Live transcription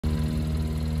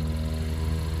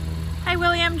Hi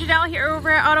William, Janelle here over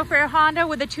at Auto Fair Honda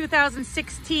with a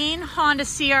 2016 Honda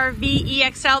CRV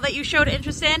EX-L that you showed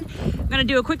interest in. I'm going to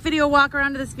do a quick video walk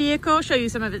around to this vehicle, show you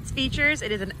some of its features.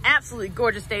 It is an absolutely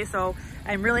gorgeous day, so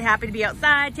I'm really happy to be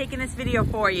outside taking this video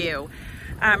for you.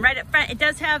 Right up front, it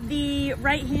does have the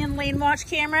right-hand lane watch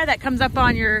camera that comes up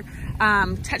on your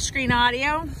touchscreen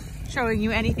audio, showing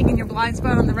you anything in your blind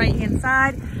spot on the right-hand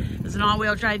side. It's an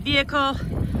all-wheel drive vehicle.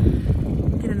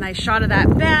 Get a nice shot of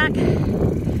that back.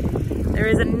 There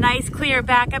is a nice clear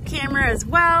backup camera as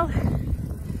well.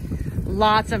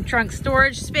 Lots of trunk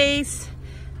storage space.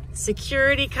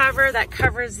 Security cover that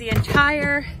covers the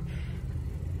entire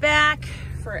back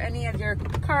for any of your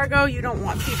cargo you don't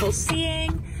want people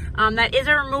seeing. That is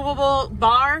a removable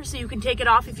bar, so you can take it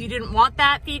off if you didn't want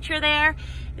that feature there.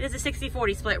 It is a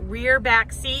 60/40 split rear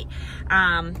back seat.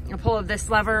 A pull of this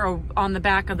lever on the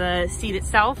back of the seat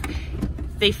itself.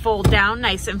 They fold down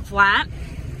nice and flat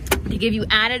to give you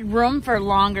added room for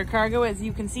longer cargo. As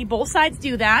you can see, both sides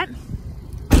do that.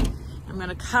 I'm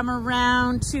gonna come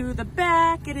around to the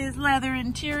back. It is leather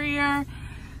interior. I'm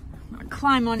gonna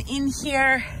climb on in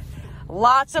here.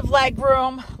 Lots of leg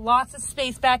room, lots of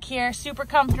space back here, super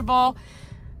comfortable.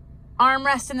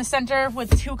 Armrest in the center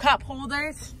with 2 cup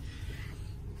holders.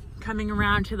 Coming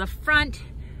around to the front,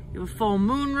 you have a full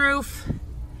moonroof.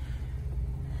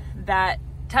 That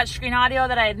touchscreen audio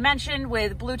that I had mentioned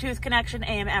with Bluetooth connection,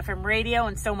 AM, FM radio,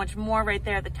 and so much more right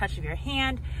there at the touch of your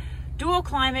hand. Dual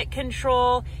climate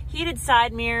control, heated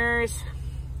side mirrors,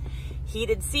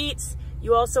 heated seats.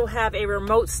 You also have a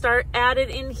remote start added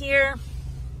in here.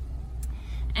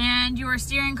 And your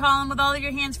steering column with all of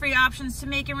your hands-free options to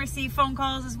make and receive phone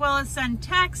calls as well as send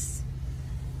texts.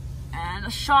 And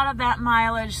a shot of that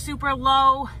mileage, super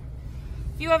low.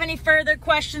 If you have any further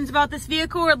questions about this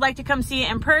vehicle or would like to come see it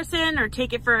in person or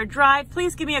take it for a drive,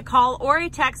 please give me a call or a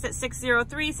text at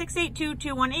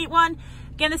 603-682-2181.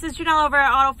 Again, this is Janelle over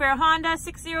at Auto Fair Honda,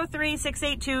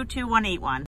 603-682-2181.